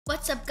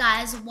What's up,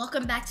 guys?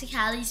 Welcome back to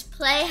Cali's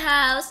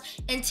Playhouse,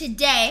 and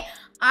today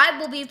I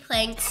will be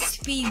playing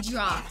Speed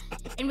Draw,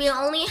 and we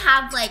only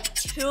have like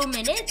 2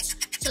 minutes,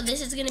 so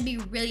this is gonna be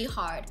really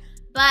hard.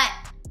 But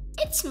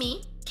it's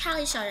me,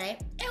 Sade,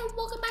 and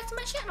welcome back to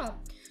my channel.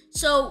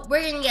 So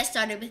we're gonna get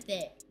started with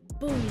it.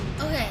 Boom.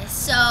 Okay,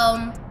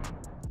 so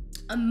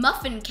a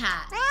muffin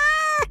cat.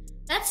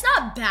 That's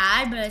not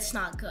bad, but it's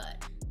not good.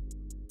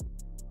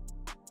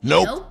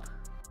 Nope.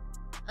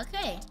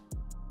 Okay.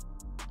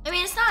 I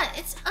mean, it's not,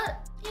 it's,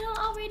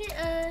 I'll rate it,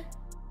 'cause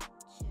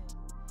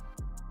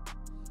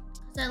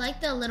I like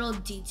the little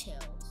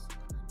details.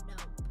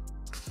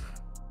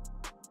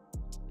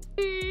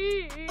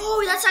 Nope.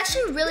 Oh, that's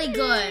actually really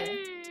good.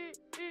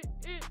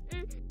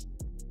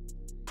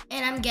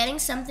 And I'm getting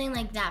something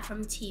like that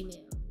from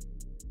Temu.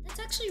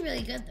 That's actually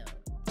really good, though.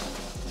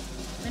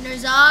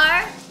 Winners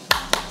are...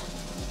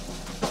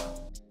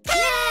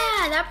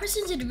 Yeah, that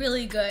person did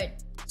really good.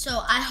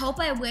 So I hope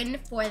I win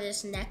for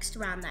this next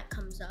round that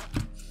comes up.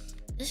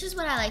 This is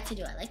what I like to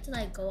do. I like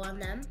to go on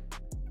them.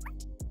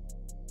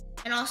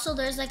 And also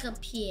there's like a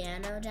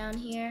piano down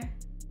here.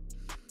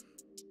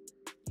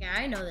 Yeah,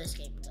 I know this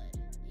game good.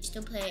 I used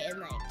to play it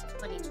in like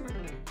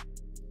 2020.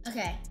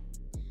 Okay,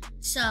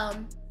 so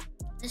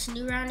this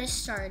new round is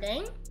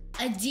starting.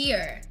 A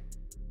deer.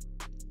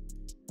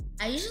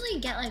 I usually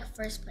get like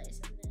first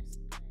place in this.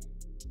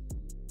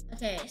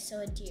 Okay,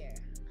 so a deer.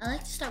 I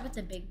like to start with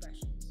the big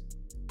brushes.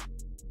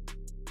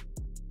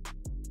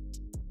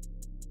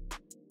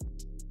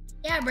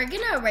 Yeah, we're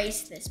gonna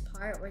erase this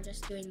part. We're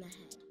just doing the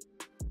head.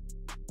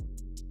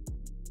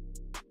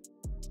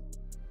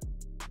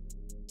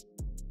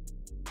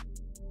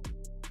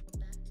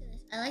 Back to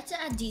this. I like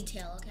to add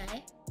detail,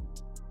 okay?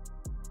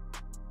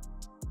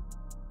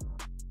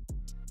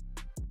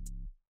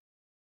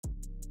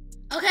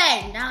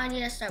 Okay, now I need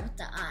to start with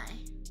the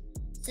eye.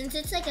 Since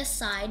it's like a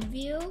side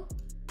view,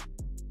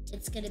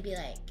 it's gonna be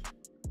like,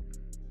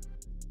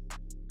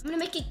 I'm gonna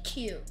make it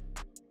cute.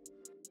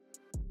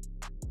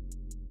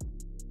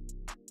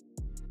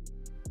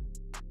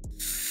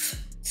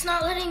 It's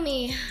not letting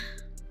me.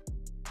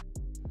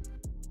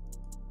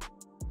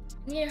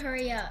 I need to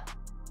hurry up.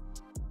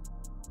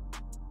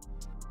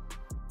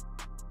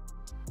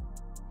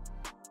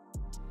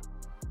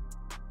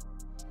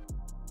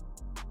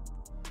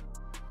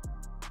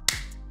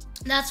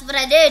 That's what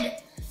I did.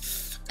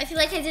 I feel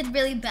like I did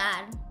really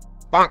bad.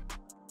 Bonk.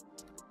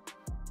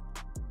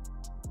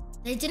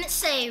 They didn't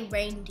say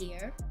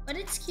reindeer, but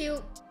it's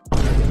cute.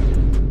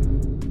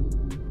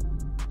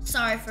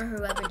 Sorry for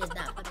whoever did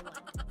that, by the way.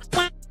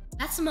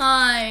 That's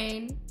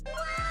mine.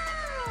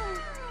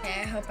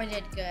 Okay, I hope I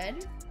did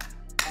good.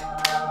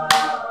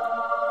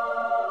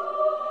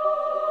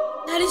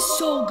 That is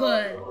so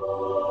good.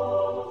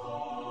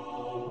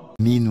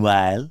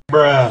 Meanwhile.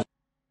 Bruh.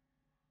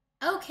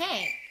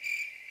 Okay.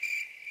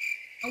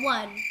 A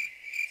 1.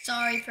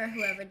 Sorry for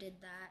whoever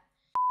did that.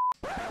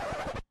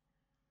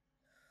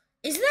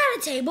 Isn't that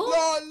a table?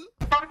 LOL.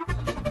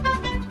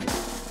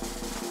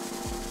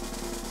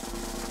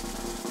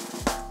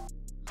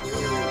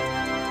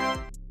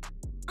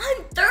 I'm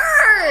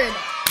 3rd!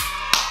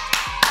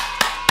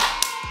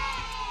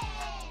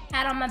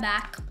 Pat on my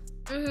back.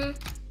 I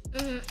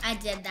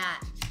did that.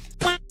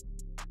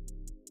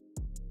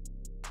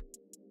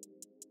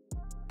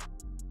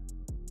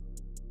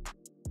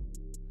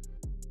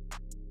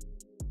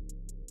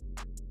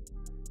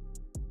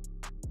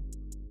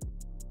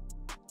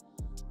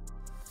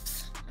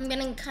 I'm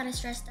getting kind of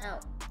stressed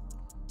out.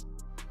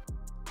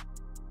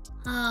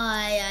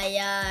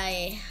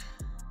 Ay.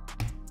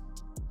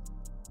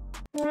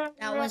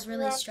 That was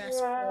really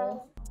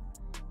stressful,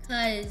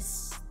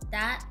 cause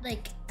that I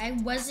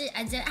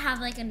didn't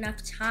have like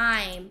enough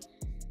time,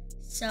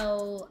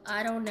 so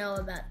I don't know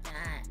about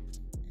that.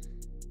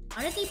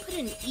 Why did they put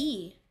an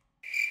E?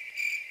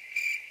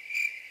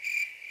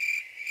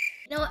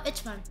 You know what, it's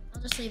fine.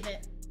 I'll just leave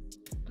it.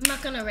 I'm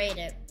not gonna rate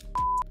it.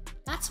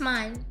 That's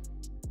mine.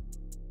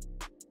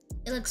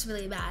 It looks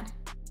really bad.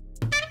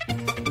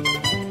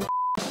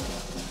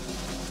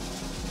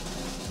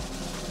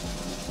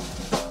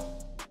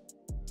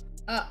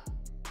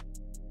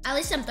 At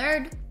least I'm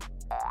 3rd.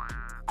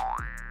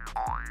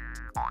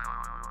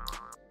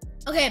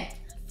 Okay,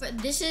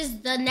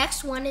 the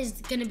next one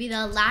is gonna be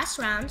the last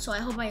round, so I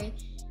hope I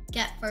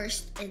get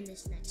first in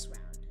this next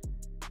round.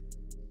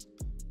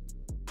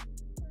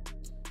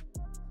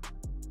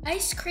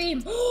 Ice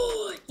cream.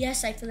 Oh,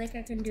 yes, I feel like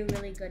I can do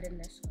really good in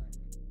this one.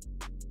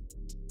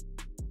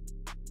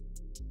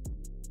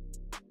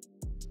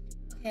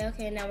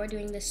 Okay, now we're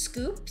doing the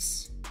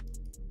scoops.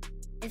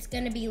 It's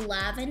gonna be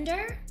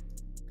lavender.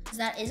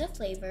 That is a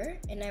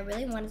flavor, and I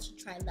really wanted to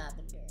try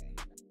lavender.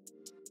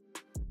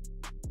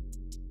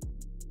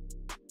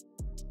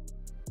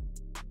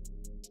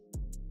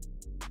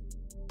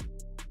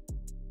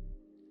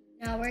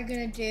 Now we're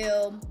gonna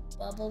do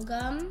bubble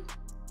gum,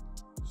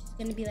 which is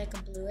gonna be like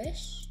a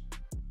bluish.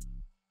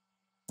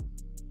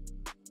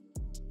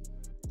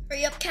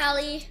 Hurry up,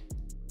 Cali.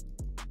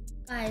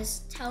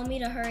 Guys, tell me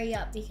to hurry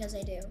up because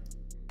I do.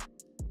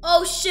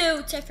 Oh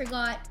shoot, I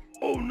forgot.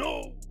 Oh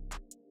no.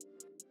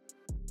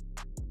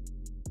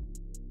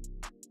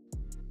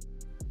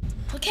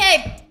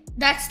 Okay,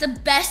 that's the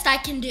best I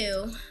can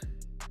do.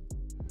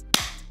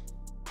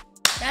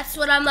 That's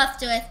what I'm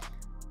left with.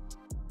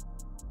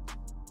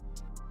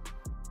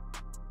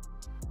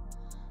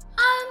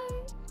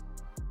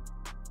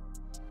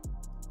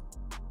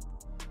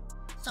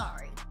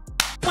 Sorry.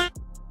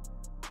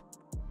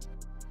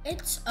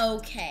 It's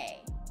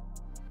okay.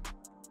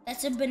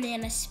 That's a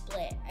banana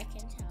split, I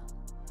can tell.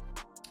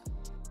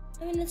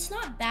 I mean, it's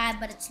not bad,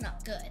 but it's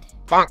not good.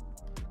 Bonk.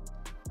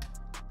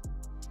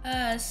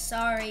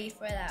 Sorry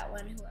for that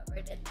one,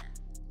 whoever did that.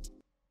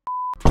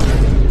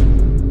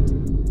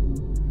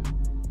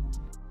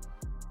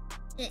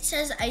 It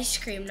says ice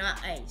cream,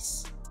 not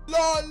ice.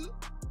 LOL.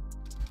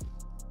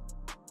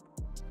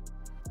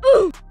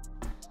 Ooh.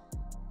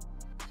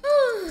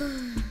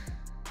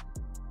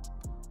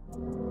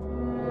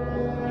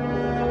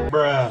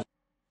 Bruh.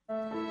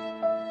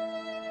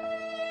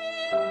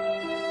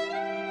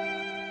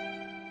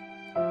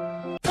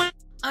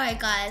 Alright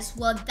guys,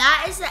 well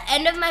that is the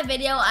end of my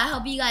video. I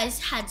hope you guys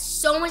had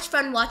so much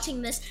fun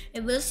watching this,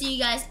 and we'll see you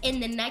guys in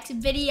the next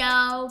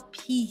video.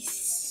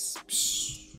 Peace.